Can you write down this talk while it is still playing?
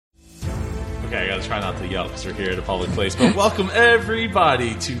to try not to yell because we're here at a public place. But welcome,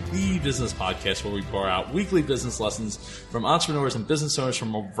 everybody, to the Business Podcast, where we pour out weekly business lessons from entrepreneurs and business owners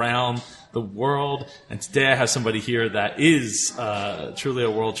from around the world. And today I have somebody here that is truly a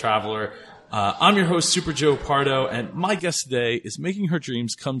world traveler. I'm your host, Super Joe Pardo, and my guest today is making her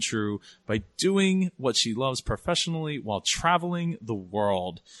dreams come true by doing what she loves professionally while traveling the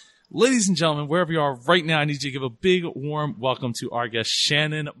world. Ladies and gentlemen, wherever you are right now, I need you to give a big, warm welcome to our guest,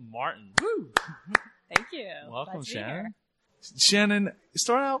 Shannon Martin. Woo! Thank you. Welcome, Shannon. Shannon,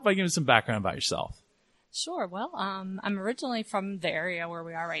 start out by giving some background about yourself. Sure. Well, I'm originally from the area where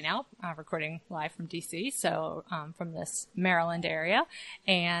we are right now, recording live from DC, so from this Maryland area,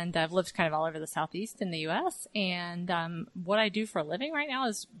 and I've lived kind of all over the Southeast in the U.S., and what I do for a living right now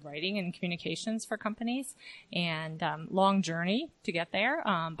is writing and communications for companies, and long journey to get there,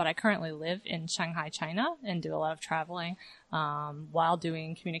 but I currently live in Shanghai, China, and do a lot of traveling while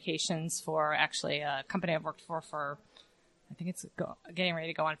doing communications for actually a company I've worked for I think it's getting ready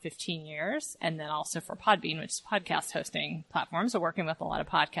to go on 15 years. And then also for Podbean, which is podcast hosting platform. So working with a lot of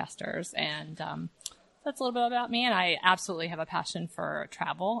podcasters. And that's a little bit about me. And I absolutely have a passion for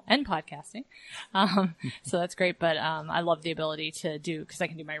travel and podcasting. So that's great. But I love the ability to because I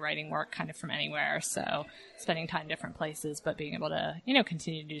can do my writing work kind of from anywhere. So spending time in different places, but being able to,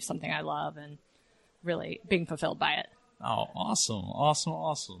 continue to do something I love and really being fulfilled by it. Oh,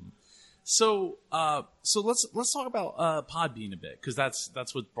 awesome. So let's talk about Podbean a bit, because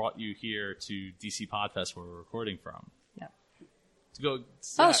that's what brought you here to DC Podfest, where we're recording from. Yeah.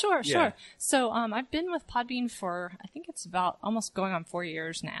 Sure. So I've been with Podbean for, I think it's about almost going on 4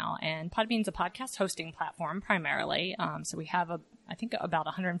 years now, and Podbean's a podcast hosting platform primarily. So we have I think about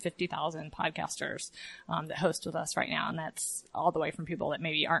 150,000 podcasters that host with us right now, and that's all the way from people that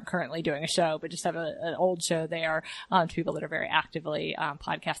maybe aren't currently doing a show but just have an old show there, to people that are very actively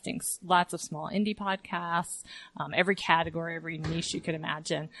podcasting. Lots of small indie podcasts, every category, every niche you could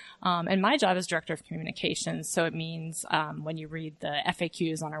imagine. And my job is director of communications, so it means when you read the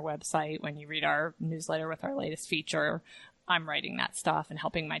FAQs on our website, when you read our newsletter with our latest feature, I'm writing that stuff and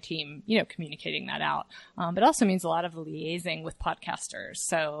helping my team, communicating that out. But it also means a lot of liaising with podcasters.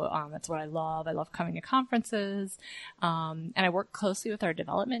 So that's what I love. I love coming to conferences. And I work closely with our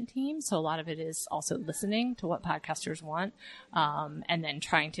development team. So a lot of it is also listening to what podcasters want, and then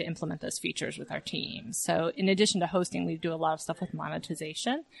trying to implement those features with our team. So in addition to hosting, we do a lot of stuff with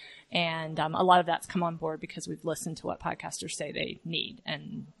monetization. And a lot of that's come on board because we've listened to what podcasters say they need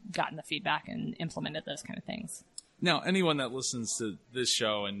and gotten the feedback and implemented those kind of things. Now, anyone that listens to this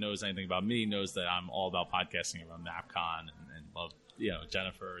show and knows anything about me knows that I'm all about podcasting around NapCon and love,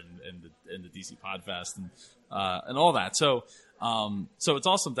 Jennifer and the DC Podfest and all that. So it's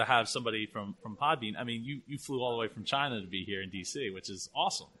awesome to have somebody from Podbean. I mean, you flew all the way from China to be here in DC, which is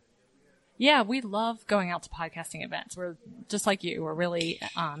awesome. Yeah, we love going out to podcasting events. We're just like you. We're really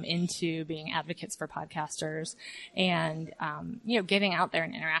into being advocates for podcasters and, getting out there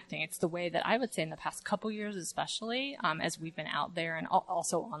and interacting. It's the way that I would say in the past couple years, especially as we've been out there and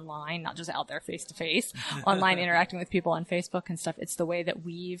also online, not just out there face to face, online interacting with people on Facebook and stuff. It's the way that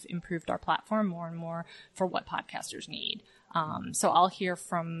we've improved our platform more and more for what podcasters need. So I'll hear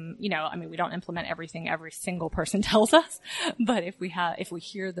from, we don't implement everything every single person tells us, but if we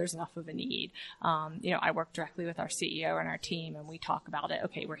hear there's enough of a need, I work directly with our CEO and our team and we talk about it.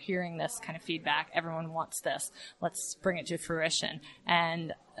 Okay, we're hearing this kind of feedback. Everyone wants this. Let's bring it to fruition.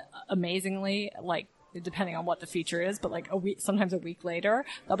 And amazingly, depending on what the feature is, but sometimes a week later,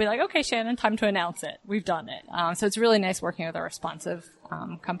 they'll be like, okay, Shannon, time to announce it. We've done it. So it's really nice working with a responsive,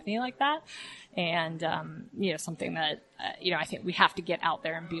 company like that. And, something that, I think we have to get out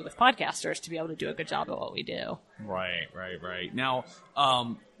there and be with podcasters to be able to do a good job at what we do. Right. Now,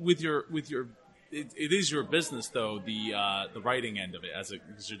 it is your business though, the writing end of it,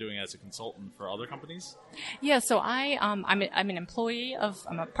 because you're doing it as a consultant for other companies. Yeah, so I'm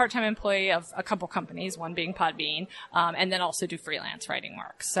a part-time employee of a couple companies, one being Podbean, and then also do freelance writing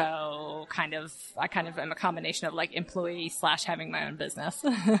work. So I kind of am a combination of employee / having my own business.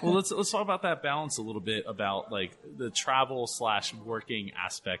 Well, let's talk about that balance a little bit, about the travel / working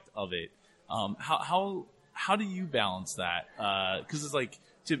aspect of it. How do you balance that? Because it's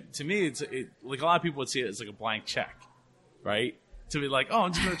to me, it's like a lot of people would see it as like a blank check, right? to be like, oh,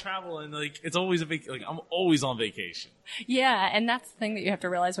 I'm just going to travel. And like, it's always like, I'm always on vacation. Yeah. And that's the thing that you have to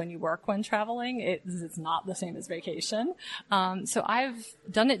realize when you work when traveling. It's not the same as vacation. So I've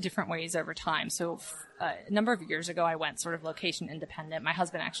done it different ways over time. So a number of years ago, I went sort of location independent. My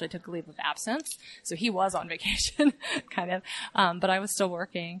husband actually took a leave of absence, so he was on vacation, kind of, but I was still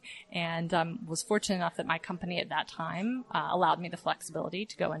working, and was fortunate enough that my company at that time allowed me the flexibility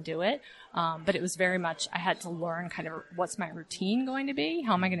to go and do it. But it was very much, I had to learn kind of what's my routine going to be,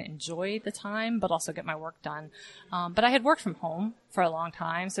 how am I going to enjoy the time, but also get my work done. But I had worked from home for a long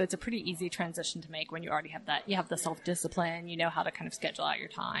time, so it's a pretty easy transition to make when you already have that. You have the self-discipline, you know how to kind of schedule out your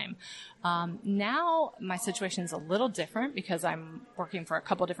time. Now my situation is a little different because I'm working for a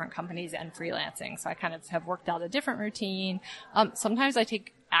couple different companies and freelancing, so I kind of have worked out a different routine. Sometimes I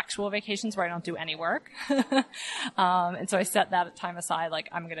take actual vacations where I don't do any work. And so I set that time aside, like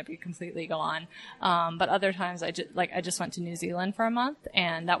I'm going to be completely gone. But other times I just went to New Zealand for a month,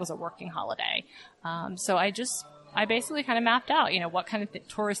 and that was a working holiday. So I basically kind of mapped out, what kind of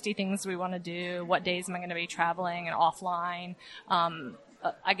touristy things we want to do, what days am I going to be traveling and offline.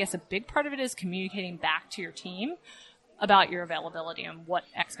 I guess a big part of it is communicating back to your team about your availability and what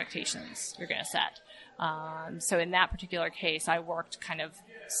expectations you're going to set. So in that particular case, I worked kind of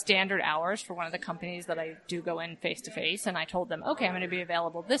standard hours for one of the companies that I do go in face to face. And I told them, okay, I'm going to be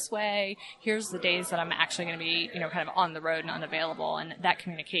available this way. Here's the days that I'm actually going to be, kind of on the road and unavailable. And that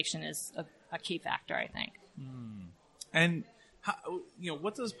communication is a key factor, I think. And how,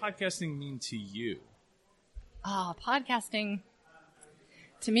 what does podcasting mean to you? Podcasting,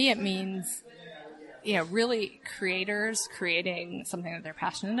 to me, it means, really creators creating something that they're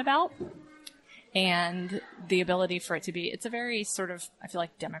passionate about, and the ability for it to be, it's a very sort of, I feel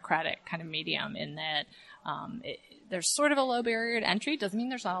like, democratic kind of medium in that there's sort of a low barrier to entry. Doesn't mean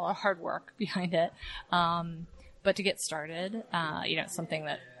there's not a lot of hard work behind it. But to get started, it's something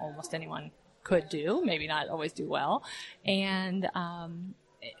that almost anyone could do, maybe not always do well. And on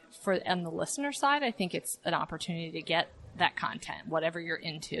the listener side, I think it's an opportunity to get that content, whatever you're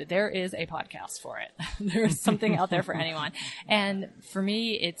into. There is a podcast for it. There's something out there for anyone. And for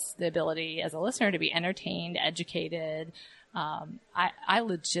me, it's the ability as a listener to be entertained, educated. I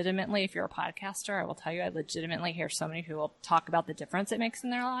legitimately, if you're a podcaster, I will tell you, I legitimately hear so many people talk about the difference it makes in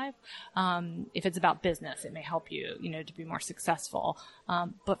their life. If it's about business, it may help you, to be more successful.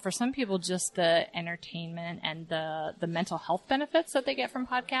 But for some people, just the entertainment and the mental health benefits that they get from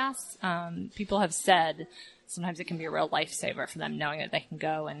podcasts, people have said sometimes it can be a real lifesaver for them knowing that they can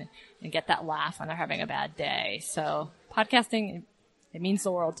go and get that laugh when they're having a bad day. So podcasting, it means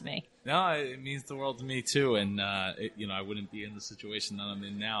the world to me. No, it means the world to me too. And, I wouldn't be in the situation that I'm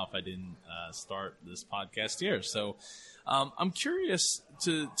in now if I didn't start this podcast here. So I'm curious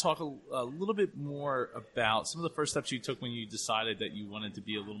to talk a little bit more about some of the first steps you took when you decided that you wanted to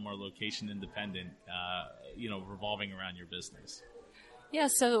be a little more location independent, revolving around your business. Yeah,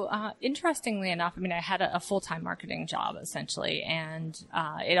 so interestingly enough, I had a full-time marketing job essentially, and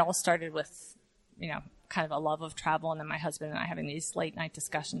it all started with, kind of a love of travel, and then my husband and I having these late night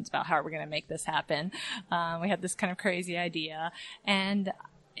discussions about how are we going to make this happen. We had this kind of crazy idea, and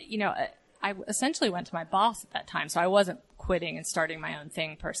I essentially went to my boss at that time, so I wasn't quitting and starting my own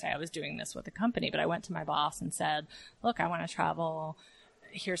thing per se. I was doing this with a company, but I went to my boss and said, look, I want to travel.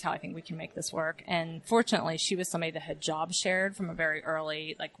 Here's how I think we can make this work. And fortunately, she was somebody that had job shared from a very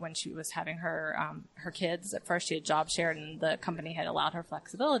early, like when she was having her kids. At first, she had job shared, and the company had allowed her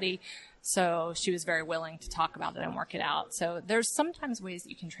flexibility. So she was very willing to talk about it and work it out. So there's sometimes ways that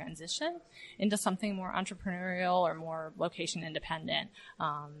you can transition into something more entrepreneurial or more location independent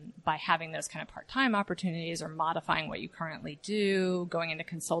by having those kind of part-time opportunities or modifying what you currently do, going into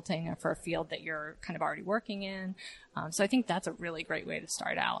consulting for a field that you're kind of already working in. So I think that's a really great way to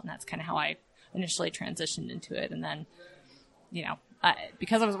start out. And that's kind of how I initially transitioned into it. And then,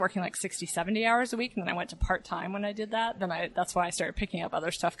 because I was working like 60, 70 hours a week, and then I went to part-time when I did that, that's why I started picking up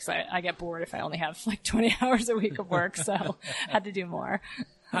other stuff, because I get bored if I only have like 20 hours a week of work, so I had to do more.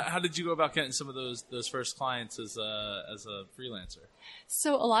 How did you go about getting some of those first clients as a freelancer?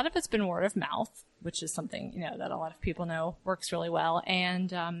 So a lot of it's been word of mouth, which is something, that a lot of people know works really well, and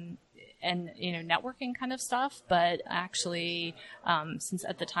networking kind of stuff. But actually, since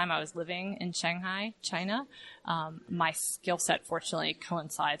at the time I was living in Shanghai, China, my skill set fortunately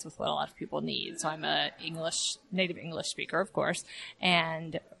coincides with what a lot of people need. So I'm a native English speaker, of course,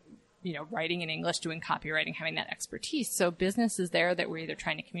 and writing in English, doing copywriting, having that expertise. So businesses there that were either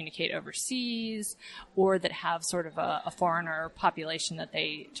trying to communicate overseas or that have sort of a foreigner population that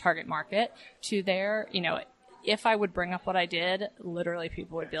they target market to there, if I would bring up what I did, literally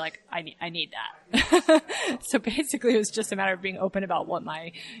people would be like, I need that. So basically it was just a matter of being open about what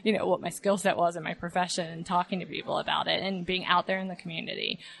my skill set was in my profession and talking to people about it and being out there in the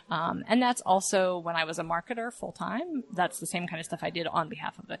community. And that's also when I was a marketer full time. That's the same kind of stuff I did on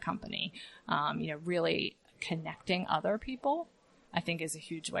behalf of the company. Really connecting other people, I think, is a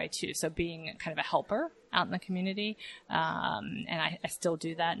huge way too. So being kind of a helper out in the community. And I still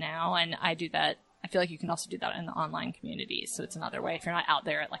do that now. And I do that. I feel like you can also do that in the online communities. So it's another way. If you're not out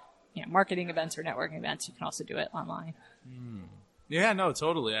there at marketing events or networking events, you can also do it online. Yeah, no,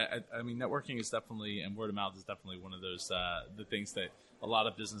 totally. I mean, networking is definitely, and word of mouth is definitely one of those, the things that a lot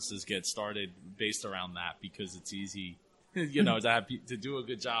of businesses get started based around that, because it's easy, to do a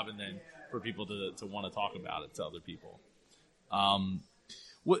good job and then for people to want to talk about it to other people.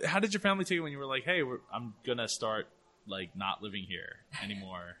 How did your family take it when you were like, hey, I'm going to start not living here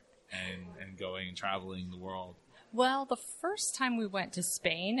anymore and going and traveling the world? Well, the first time we went to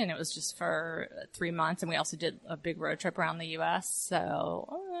Spain, and it was just for 3 months, and we also did a big road trip around the U.S. So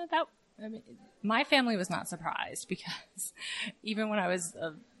my family was not surprised, because even when I was,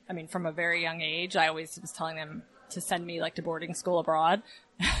 from a very young age, I always was telling them to send me to boarding school abroad,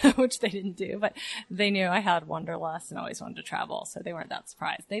 which they didn't do, but they knew I had wanderlust and always wanted to travel. So they weren't that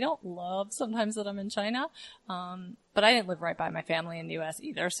surprised. They don't love sometimes that I'm in China. But I didn't live right by my family in the U.S.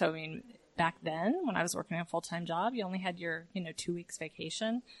 either. So, back then when I was working a full-time job, you only had your, 2 weeks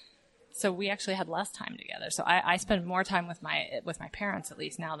vacation. So we actually had less time together. So I spend more time with my parents, at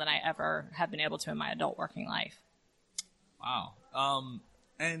least now, than I ever have been able to in my adult working life. Wow.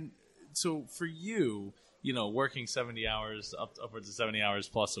 And so for you, working 70 hours, upwards of 70 hours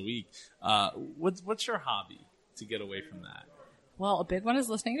plus a week, what's your hobby to get away from that? Well, a big one is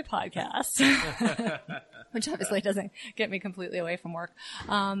listening to podcasts, which obviously doesn't get me completely away from work.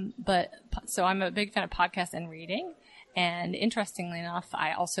 So I'm a big fan of podcasts and reading. And interestingly enough,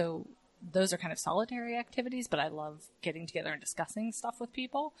 those are kind of solitary activities, but I love getting together and discussing stuff with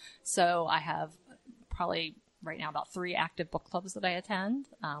people. So I have probably right now about 3 active book clubs that I attend.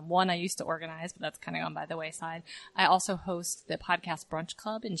 One I used to organize, but that's kind of gone by the wayside. I also host the podcast brunch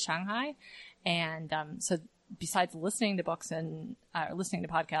club in Shanghai. And so besides listening to books and listening to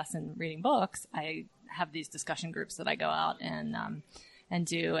podcasts and reading books, I have these discussion groups that I go out and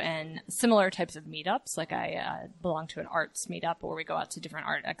do, and similar types of meetups. I belong to an arts meetup where we go out to different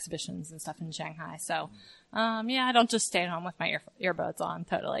art exhibitions and stuff in Shanghai. So, I don't just stay at home with my earbuds on.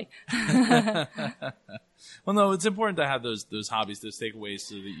 Totally. Well, no, it's important to have those hobbies, those takeaways,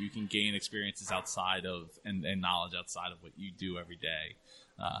 so that you can gain experiences outside of and knowledge outside of what you do every day,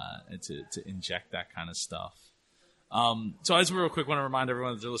 and to inject that kind of stuff. So I just real quick want to remind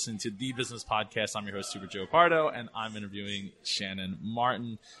everyone that they're listening to The Business Podcast. I'm your host, Super Joe Pardo, and I'm interviewing Shannon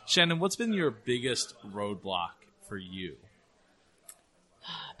Martin. Shannon, what's been your biggest roadblock for you?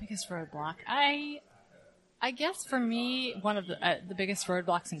 Biggest roadblock? I guess for me, one of the biggest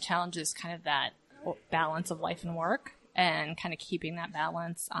roadblocks and challenges, kind of that balance of life and work, and kind of keeping that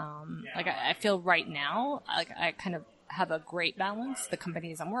balance. I feel right now, I kind of have a great balance. The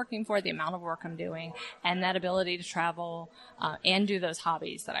companies I'm working for, the amount of work I'm doing, and that ability to travel and do those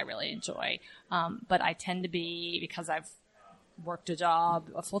hobbies that I really enjoy. But I tend to be, because I've worked a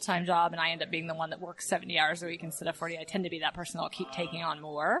full-time job, and I end up being the one that works 70 hours a week instead of 40, I tend to be that person that'll keep taking on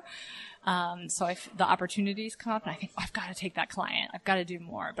more. So the opportunities come up, and I think, I've got to take that client. I've got to do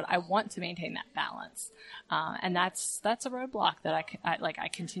more, but I want to maintain that balance. And that's a roadblock that I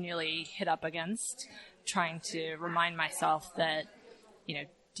continually hit up against, trying to remind myself that,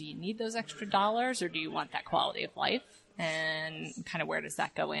 do you need those extra dollars, or do you want that quality of life? And kind of where does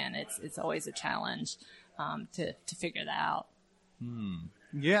that go in? It's always a challenge to figure that out.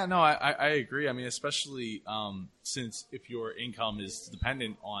 Yeah, no, I agree. I mean, especially since if your income is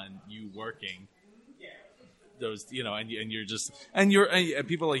dependent on you working, those, and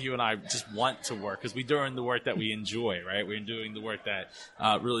people like you and I just want to work because we're doing the work that we enjoy, right? We're doing the work that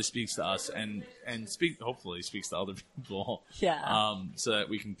really speaks to us and hopefully speaks to other people. Yeah. So that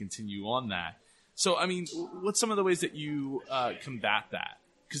we can continue on that. So, I mean, what's some of the ways that you combat that?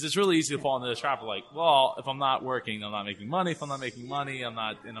 Because it's really easy to fall into the trap of if I'm not working, I'm not making money. If I'm not making money, I'm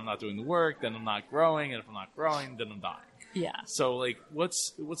not doing the work, then I'm not growing. And if I'm not growing, then I'm dying. Yeah. So,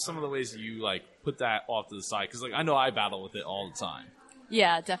 what's some of the ways that you, put that off to the side? Because, I know I battle with it all the time.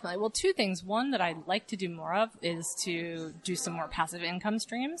 Yeah, definitely. Well, 2 things. One that I'd like to do more of is to do some more passive income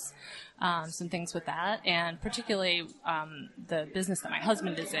streams, some things with that. And particularly the business that my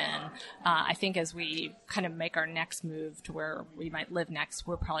husband is in, I think as we kind of make our next move to where we might live next,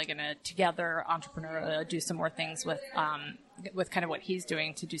 we're probably going to together entrepreneur do some more things with with kind of what he's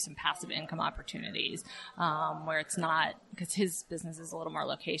doing to do some passive income opportunities, where it's not, because his business is a little more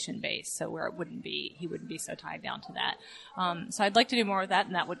location based, so where he wouldn't be so tied down to that. So I'd like to do more of that,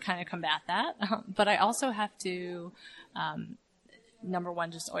 and that would kind of combat that. But I also have to, number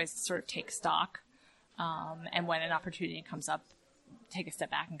one, just always sort of take stock. And when an opportunity comes up, take a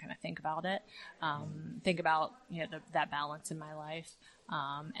step back and kind of think about it. Think about, that balance in my life.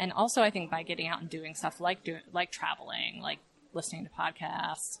 And also I think by getting out and doing stuff like traveling, like listening to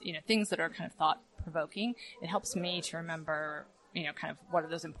podcasts, things that are kind of thought provoking, it helps me to remember, kind of what are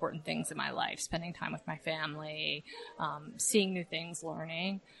those important things in my life, spending time with my family, seeing new things,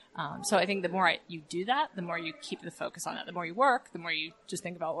 learning. So I think the more you do that, the more you keep the focus on it. The more you work, the more you just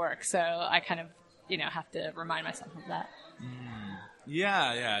think about work. So I kind of, have to remind myself of that.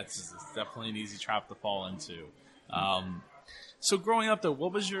 Yeah. It's definitely an easy trap to fall into. So growing up though,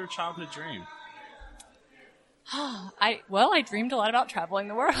 what was your childhood dream? I dreamed a lot about traveling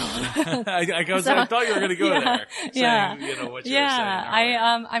the world. I thought you were going to go there. Saying, what you were saying.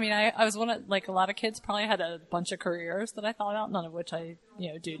 I was one of, like a lot of kids probably had a bunch of careers that I thought about, none of which I,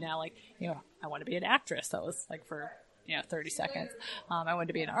 do now. Like, I want to be an actress. That was like for, 30 seconds. I wanted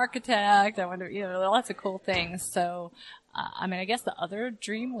to be an architect. I wanted to, lots of cool things. So, I guess the other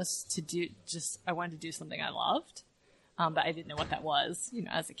dream was I wanted to do something I loved. But I didn't know what that was,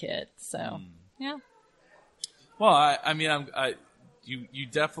 as a kid. So, yeah. Well, you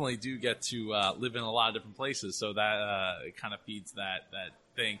definitely do get to live in a lot of different places, so that kind of feeds that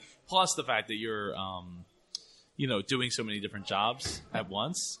thing. Plus the fact that you're, doing so many different jobs at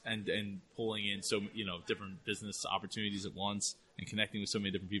once, and pulling in different business opportunities at once, and connecting with so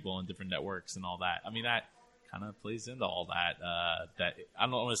many different people on different networks and all that. That kind of plays into all that. That I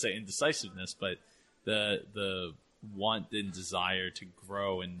don't want to say indecisiveness, but the want and desire to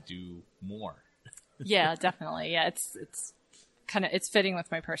grow and do more. Yeah, definitely. Yeah, it's fitting with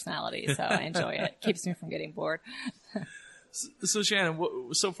my personality, so I enjoy it. Keeps me from getting bored. So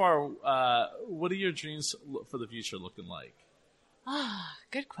Shannon, so far, what are your dreams for the future looking like?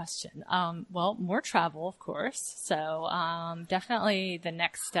 Good question. Well, more travel, of course. So, definitely the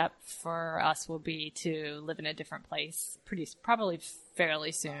next step for us will be to live in a different place probably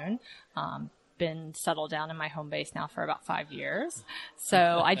fairly soon. Been settled down in my home base now for about 5 years.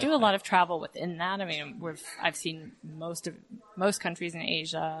 So I do a lot of travel within that. I've seen most countries in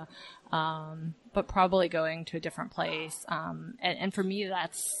Asia, but probably going to a different place. And for me,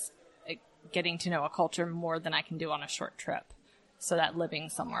 that's getting to know a culture more than I can do on a short trip. So that living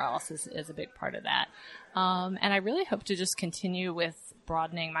somewhere else is a big part of that. And I really hope to just continue with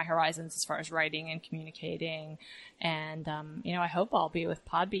broadening my horizons as far as writing and communicating. And, I hope I'll be with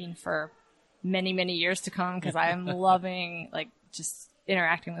Podbean for many, many years to come, because I am loving just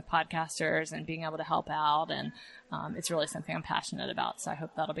interacting with podcasters and being able to help out. And it's really something I'm passionate about. So I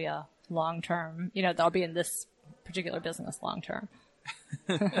hope that'll be a long-term, that'll be in this particular business long-term.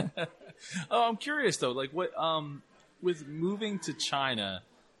 I'm curious though, what, with moving to China,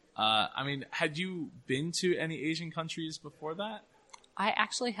 had you been to any Asian countries before that? I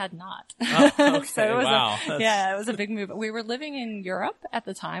actually had not. Oh, okay. So it was Wow. it was a big move. We were living in Europe at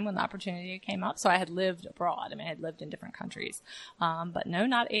the time when the opportunity came up. So I had lived abroad. I had lived in different countries. But no,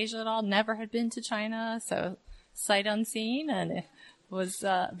 not Asia at all. Never had been to China. So sight unseen, and it was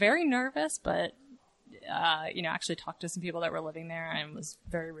very nervous, but, actually talked to some people that were living there and was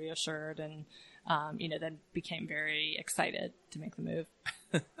very reassured, and, then became very excited to make the move.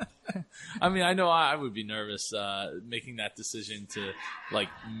 I know I would be nervous making that decision to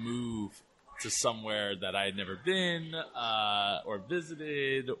move to somewhere that I had never been or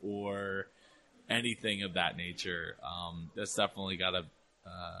visited or anything of that nature. That's definitely got to.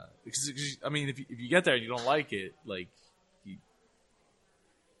 If you get there and you don't like it, you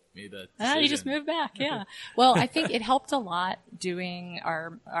made that decision. You just moved back, yeah. Well, I think it helped a lot doing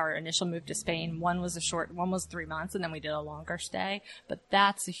our initial move to Spain. One was 3 months, and then we did a longer stay. But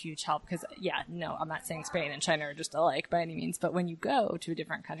that's a huge help because, I'm not saying Spain and China are just alike by any means. But when you go to a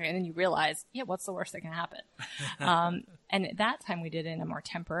different country and then you realize, what's the worst that can happen? And at that time, we did it in a more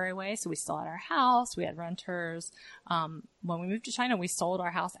temporary way. So we still had our house. We had renters. When we moved to China, we sold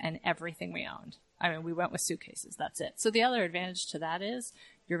our house and everything we owned. We went with suitcases. That's it. So the other advantage to that is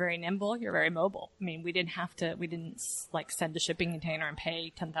you're very nimble. You're very mobile. We didn't send a shipping container and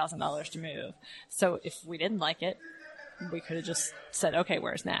pay $10,000 to move. So if we didn't like it, we could have just said, okay,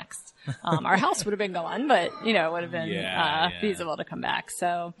 where's next? Our house would have been gone, but it would have been feasible to come back.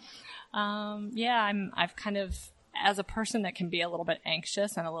 So, I've kind of, as a person that can be a little bit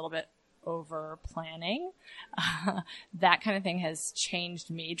anxious and a little bit over planning. That kind of thing has changed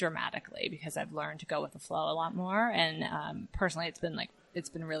me dramatically because I've learned to go with the flow a lot more. And personally, it's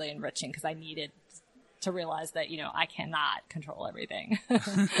been really enriching because I needed to realize that, I cannot control everything.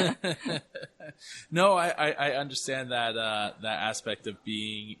 No, I understand that aspect of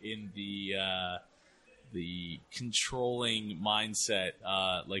being in the controlling mindset,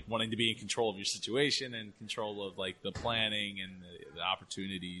 like wanting to be in control of your situation and control of like the planning and the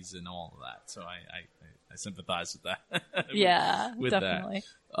opportunities and all of that. So I sympathize with that. Yeah, with definitely.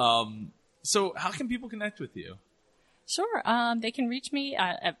 That. So how can people connect with you? Sure. They can reach me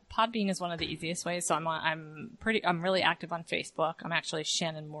at Podbean is one of the easiest ways. So I'm really active on Facebook. I'm actually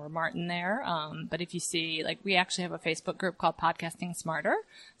Shannon Martin there. But if you see, we actually have a Facebook group called Podcasting Smarter.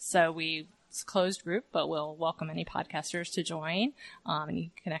 So it's a closed group, but we'll welcome any podcasters to join. And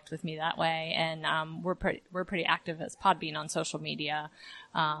you can connect with me that way. And, we're pretty active as Podbean on social media.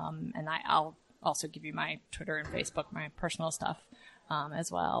 And I'll also give you my Twitter and Facebook, my personal stuff.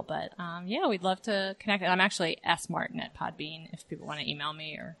 As well. But, we'd love to connect. I'm actually S.Martin at Podbean if people want to email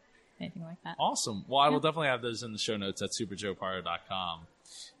me or anything like that. Awesome. Well, I will definitely have those in the show notes at superjoepardo.com.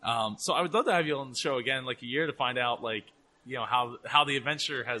 So I would love to have you on the show again, a year to find out, how the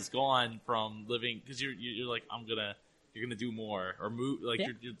adventure has gone from living, because you're like, you're going to do more or move.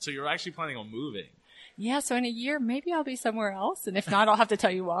 So you're actually planning on moving. Yeah, so in a year, maybe I'll be somewhere else. And if not, I'll have to tell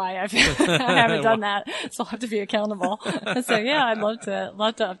you why I haven't done that. So I'll have to be accountable. So yeah, I'd love to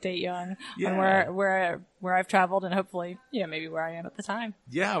update you on where I've traveled and hopefully, maybe where I am at the time.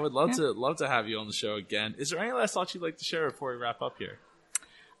 Yeah, I would love to have you on the show again. Is there any last thoughts you'd like to share before we wrap up here?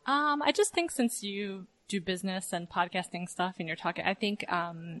 I just think since you do business and podcasting stuff and you're talking, I think,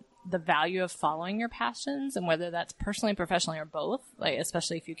 the value of following your passions and whether that's personally and professionally or both,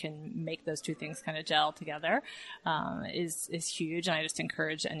 especially if you can make those two things kind of gel together, is huge. And I just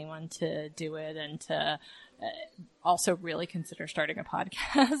encourage anyone to do it and to also really consider starting a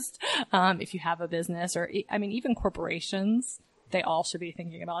podcast. If you have a business or, even corporations, they all should be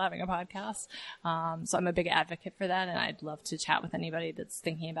thinking about having a podcast. So I'm a big advocate for that. And I'd love to chat with anybody that's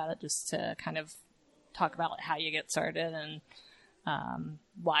thinking about it just to kind of talk about how you get started and,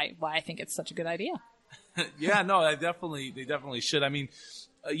 why I think it's such a good idea. Yeah, no, they definitely should. When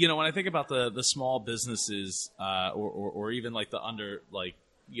I think about the small businesses, or even the under,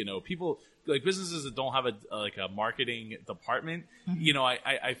 people businesses that don't have a marketing department, mm-hmm.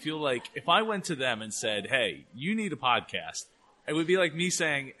 I feel like if I went to them and said, hey, you need a podcast, it would be like me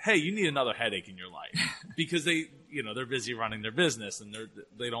saying, hey, you need another headache in your life because they're busy running their business and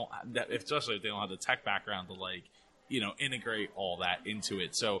they don't, especially if they don't have the tech background to integrate all that into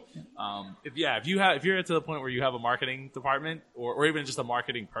it. So, if you're to the point where you have a marketing department or even just a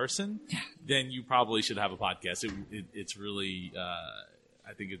marketing person, then you probably should have a podcast. It's really,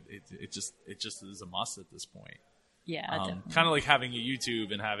 I think it just is a must at this point. Yeah, kind of like having a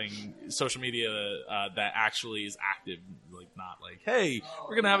YouTube and having social media that actually is active, not hey,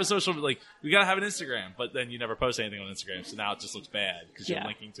 we're gonna have a social, we gotta have an Instagram, but then you never post anything on Instagram, so now it just looks bad because you're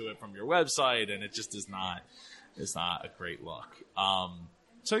linking to it from your website, and it just is not. It's not a great look.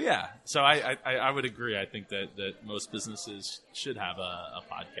 So I would agree. I think that most businesses should have a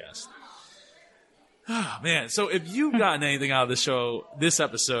podcast. Oh, man. So if you've gotten anything out of this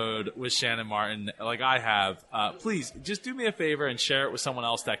episode with Shannon Martin, like I have, please just do me a favor and share it with someone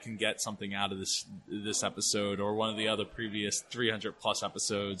else that can get something out of this episode or one of the other previous 300 plus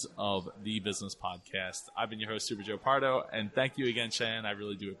episodes of the Business Podcast. I've been your host, Super Joe Pardo, and thank you again, Shannon. I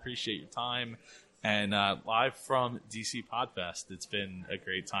really do appreciate your time. And live from DC Podfest. It's been a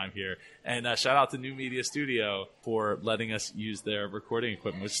great time here. And shout out to New Media Studio for letting us use their recording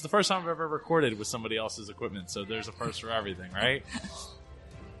equipment, which is the first time I've ever recorded with somebody else's equipment. So there's a first for everything, right?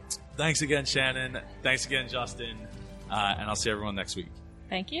 Thanks again, Shannon. Thanks again, Justin. And I'll see everyone next week.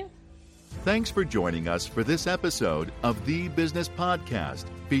 Thank you. Thanks for joining us for this episode of The Business Podcast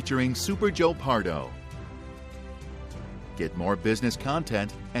featuring Super Joe Pardo. Get more business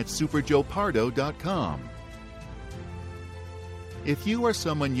content at superjoepardo.com. If you or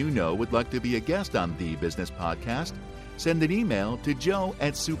someone you know would like to be a guest on The Business Podcast, send an email to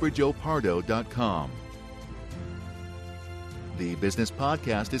joe@superjoepardo.com. The Business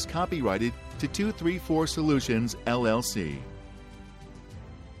Podcast is copyrighted to 234 Solutions, LLC.